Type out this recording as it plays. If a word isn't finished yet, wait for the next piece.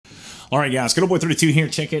All right, guys, Good Old Boy 32 here.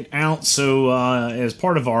 Check it out. So, as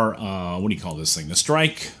part of our, what do you call this thing? The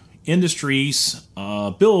Strike Industries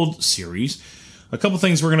build series, a couple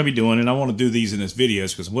things we're going to be doing, and I want to do these in this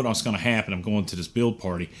videos because what's going to happen, I'm going to this build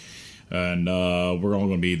party, and we're all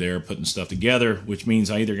going to be there putting stuff together, which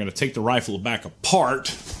means I either going to take the rifle back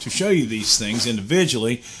apart to show you these things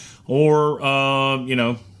individually, or, you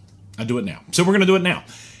know, I do it now. So we're going to do it now.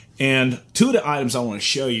 And two of the items I want to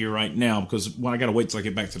show you right now, because I got to wait till I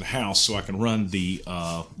get back to the house so I can run the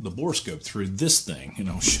borescope through this thing, and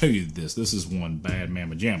I'll show you this. This is one bad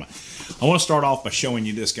mamma jamma. I want to start off by showing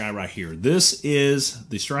you this guy right here. This is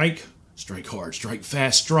the Strike Hard, Strike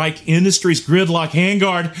Fast, Strike Industries Gridlok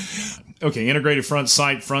Handguard. Okay, integrated front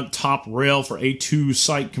sight, front top rail for A2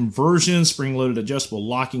 sight conversion, spring-loaded adjustable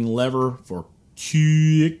locking lever for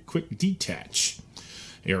quick detach.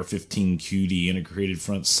 AR-15 QD integrated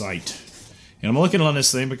front sight. And I'm looking on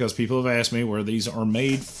this thing because people have asked me where these are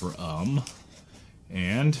made from,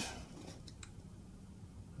 and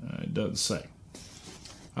it doesn't say.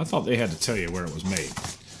 I thought they had to tell you where it was made.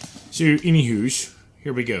 So, anywho,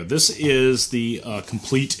 here we go. This is the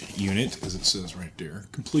complete unit, as it says right there.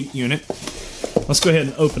 Complete unit. Let's go ahead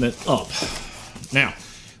and open it up. Now,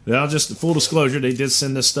 just full disclosure, they did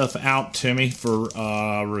send this stuff out to me for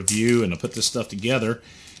review and to put this stuff together,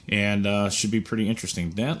 and should be pretty interesting.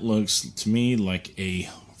 That looks to me like a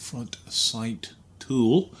front sight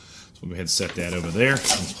tool. So we'll go ahead and set that over there.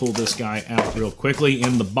 Let's pull this guy out real quickly.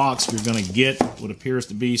 In the box, you're going to get what appears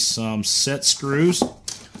to be some set screws,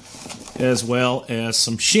 as well as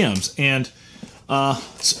some shims. And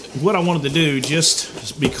what I wanted to do,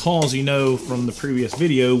 just because, you know, from the previous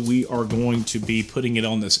video, we are going to be putting it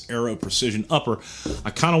on this Aero Precision upper. I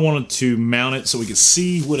kind of wanted to mount it so we could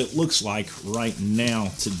see what it looks like right now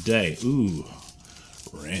today. Ooh,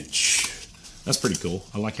 wrench. That's pretty cool.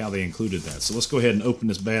 I like how they included that. So let's go ahead and open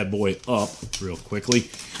this bad boy up real quickly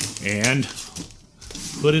and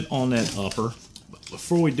put it on that upper. But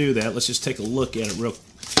before we do that, let's just take a look at it real quick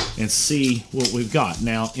and see what we've got.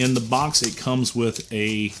 Now, in the box, it comes with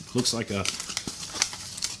looks like a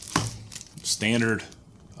standard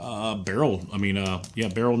barrel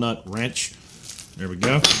nut wrench. There we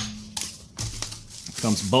go.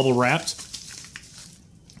 Comes bubble wrapped.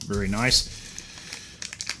 Very nice.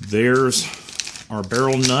 There's our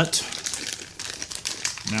barrel nut.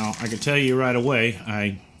 Now, I can tell you right away,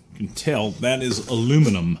 I can tell that is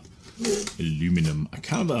aluminum.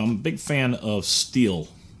 I'm a big fan of steel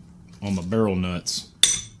on the barrel nuts.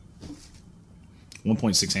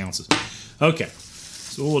 1.6 ounces. Okay,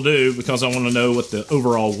 so what we'll do, because I want to know what the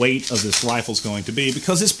overall weight of this rifle is going to be,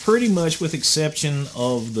 because it's pretty much, with exception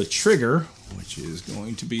of the trigger, which is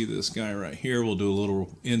going to be this guy right here. We'll do a little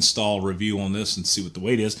install review on this and see what the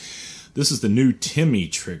weight is. This is the new Timmy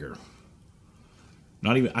trigger.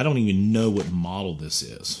 I don't even know what model this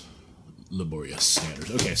is. Laborious standards.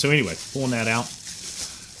 Okay, so anyway, pulling that out,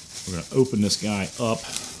 we're going to open this guy up.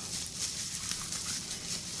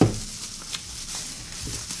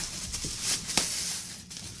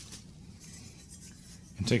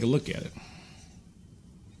 And take a look at it.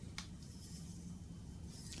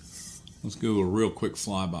 Let's go a real quick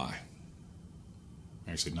flyby.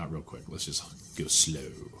 Actually, not real quick. Let's just go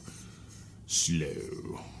slow.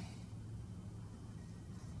 Slow.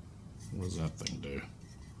 What does that thing do?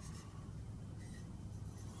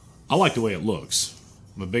 I like the way it looks.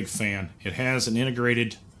 I'm a big fan. It has an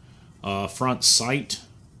integrated front sight.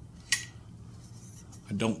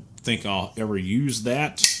 I don't think I'll ever use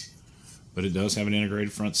that, but it does have an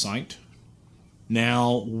integrated front sight.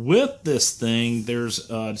 Now, with this thing, there's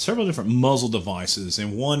several different muzzle devices,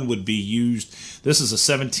 and one would be used. This is a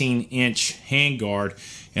 17-inch handguard,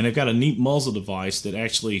 and they've got a neat muzzle device that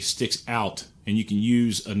actually sticks out, and you can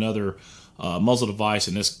use another muzzle device,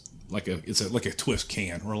 and this like a twist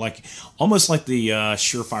can, or almost like the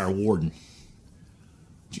Surefire Warden.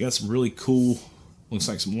 You got some really cool, looks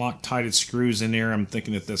like some Loctite screws in there. I'm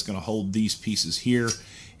thinking that that's going to hold these pieces here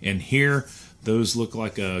and here. Those look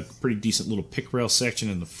like a pretty decent little pick rail section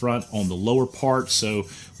in the front on the lower part, so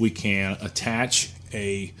we can attach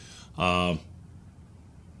a what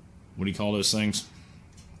do you call those things?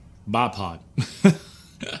 Bipod.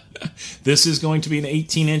 This is going to be an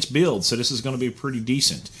 18-inch build, so this is going to be pretty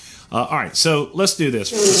decent. All right, so let's do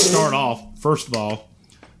this. Let's start off, first of all,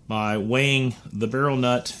 by weighing the barrel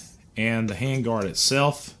nut and the handguard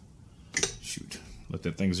itself. Shoot, let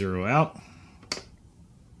that thing zero out.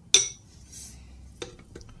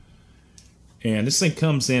 And this thing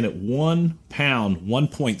comes in at 1 pound,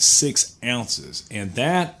 1.6 ounces. And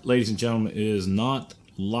that, ladies and gentlemen, is not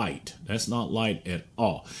light. That's not light at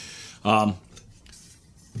all.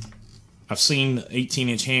 I've seen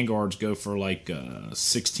 18-inch handguards go for like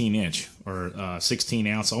 16-inch or 16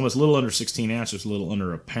 ounce, almost a little under 16 ounces, a little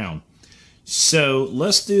under a pound. So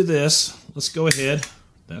let's do this. Let's go ahead.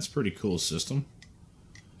 That's a pretty cool system.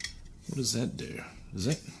 What does that do?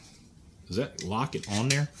 Does that lock it on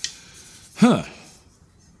there? Huh.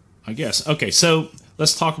 I guess. Okay, so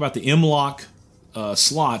let's talk about the M-lock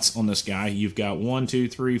slots on this guy. You've got 1, 2,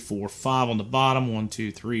 3, 4, 5 on the bottom, 1,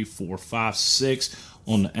 2, 3, 4, 5, 6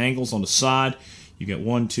 on the angles on the side. You got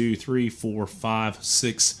 1, 2, 3, 4, 5,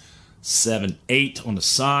 6, 7, 8 on the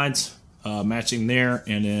sides, matching there,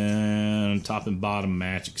 and then top and bottom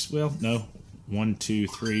match. Well, no, 1, 2,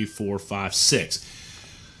 3, 4, 5, 6.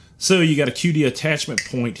 So you got a QD attachment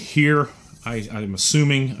point here. I'm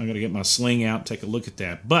assuming I'm going to get my sling out, take a look at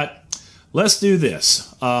that. But let's do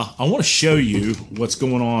this. I want to show you what's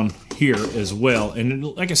going on here as well. And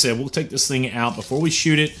like I said, we'll take this thing out. Before we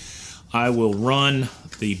shoot it, I will run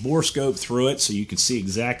the bore scope through it so you can see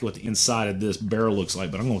exactly what the inside of this barrel looks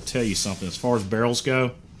like. But I'm going to tell you something. As far as barrels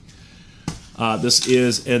go, this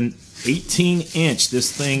is an 18-inch.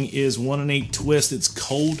 This thing is 1 1/8 twist. It's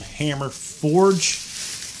cold hammer forge.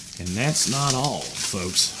 And that's not all,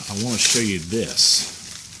 folks. I want to show you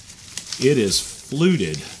this. It is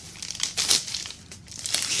fluted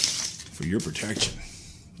for your protection.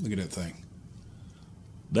 Look at that thing.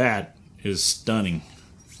 That is stunning.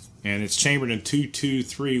 And it's chambered in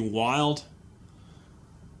 223 wild,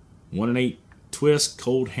 1 1/8 twist,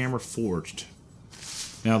 cold hammer forged.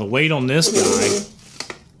 Now the weight on this guy,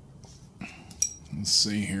 let's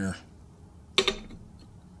see here,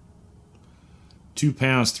 2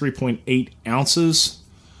 pounds, 3.8 ounces.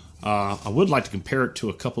 I would like to compare it to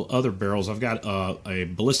a couple other barrels. I've got a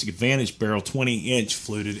Ballistic Advantage barrel, 20-inch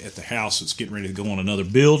fluted at the house. It's getting ready to go on another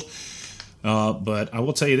build. But I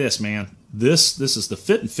will tell you this, man. This is the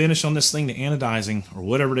fit and finish on this thing. The anodizing, or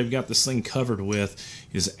whatever they've got this thing covered with,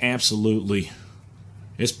 is absolutely,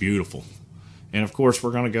 it's beautiful. And of course,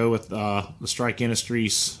 we're going to go with the Strike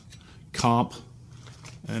Industries comp.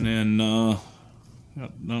 And then, not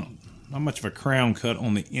much of a crown cut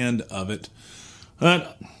on the end of it.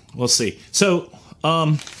 But we'll see. So,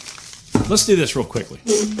 let's do this real quickly.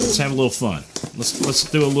 Let's have a little fun. Let's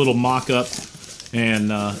do a little mock-up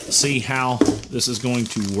and see how this is going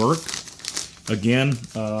to work. Again,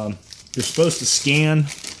 you're supposed to scan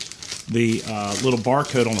the little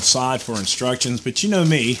barcode on the side for instructions, but you know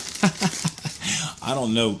me, I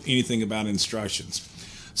don't know anything about instructions.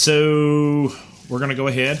 So we're going to go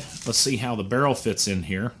ahead. Let's see how the barrel fits in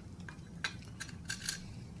here.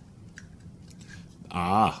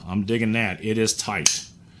 Ah, I'm digging that. It is tight.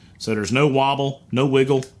 So there's no wobble, no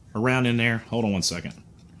wiggle around in there. Hold on one second.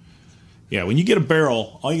 Yeah, when you get a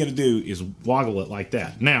barrel, all you got to do is woggle it like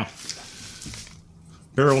that. Now,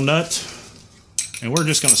 barrel nut, and we're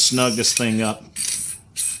just going to snug this thing up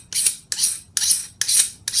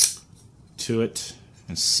to it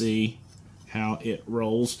and see how it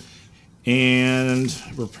rolls. And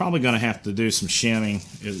we're probably going to have to do some shamming,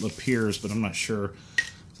 it appears, but I'm not sure.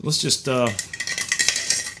 So let's just well,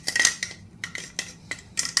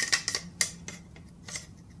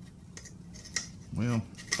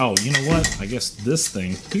 oh, you know what? I guess this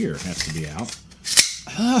thing here has to be out.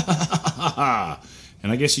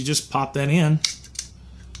 And I guess you just pop that in.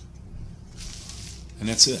 And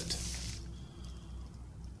that's it.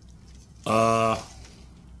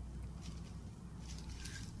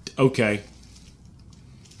 Okay.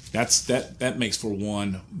 That makes for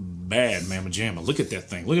one bad mamma jamma. Look at that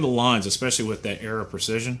thing. Look at the lines, especially with that Era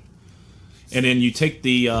Precision. And then you take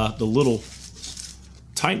the little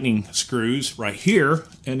tightening screws right here,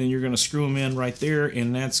 and then you're going to screw them in right there,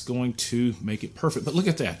 and that's going to make it perfect. But look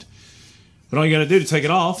at that. But all you got to do to take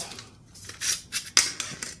it off,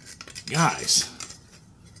 guys,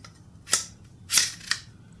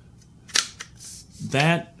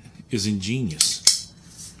 that is ingenious.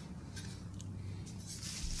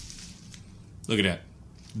 Look at that.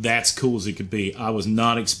 That's cool as it could be. I was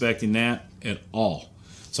not expecting that at all.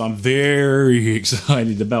 So I'm very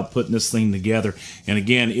excited about putting this thing together. And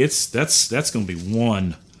again, that's going to be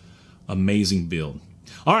one amazing build.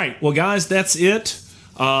 All right, well, guys, that's it.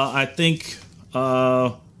 I think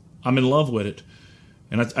I'm in love with it.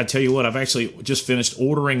 And I tell you what, I've actually just finished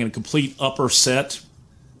ordering a complete upper set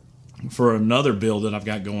for another build that I've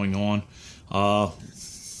got going on.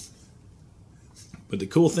 But the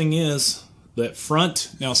cool thing is that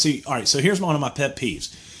front. Now, see, all right, so here's one of my pet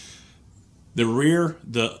peeves.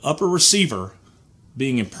 The upper receiver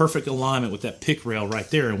being in perfect alignment with that pick rail right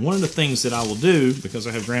there. And one of the things that I will do, because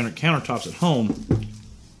I have granite countertops at home,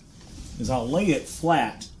 is I'll lay it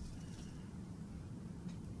flat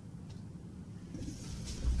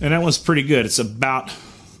And that one's pretty good. It's about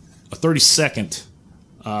a 30-second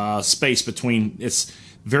space between, it's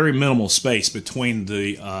very minimal space between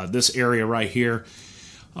the this area right here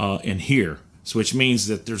and here. So which means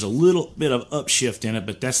that there's a little bit of upshift in it,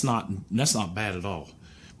 but that's not bad at all.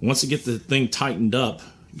 Once you get the thing tightened up,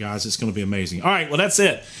 guys, it's going to be amazing. All right, well, that's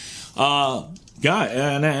it. Well,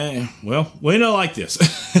 we know like this.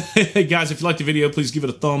 Hey, guys, if you like the video, please give it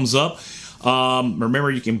a thumbs up. Remember,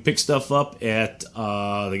 you can pick stuff up at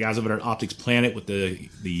the guys over there at Optics Planet with the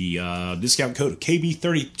discount code of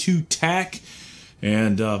KB32TAC.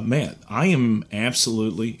 And, man, I am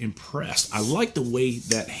absolutely impressed. I like the way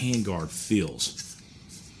that handguard feels.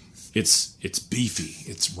 It's beefy,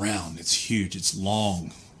 it's round, it's huge, it's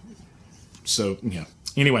long. So, yeah.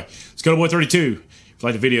 Anyway, let's go to Boy 32. If you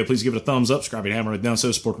like the video, please give it a thumbs up. Subscribe if you haven't already done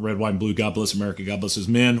so. Support the red, white, and blue. God bless America. God bless his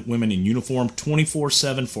men, women in uniform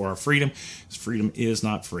 24/7 for our freedom. This freedom is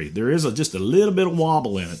not free. There is just a little bit of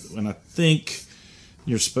wobble in it. And I think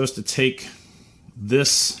you're supposed to take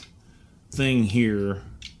this thing here,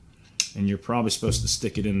 and you're probably supposed to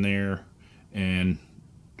stick it in there and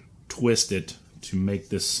twist it to make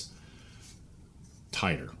this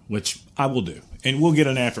tighter, which I will do. And we'll get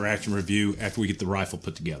an after-action review after we get the rifle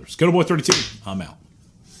put together. Let's go to Boy 32. I'm out.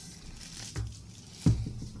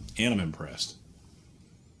 And I'm impressed.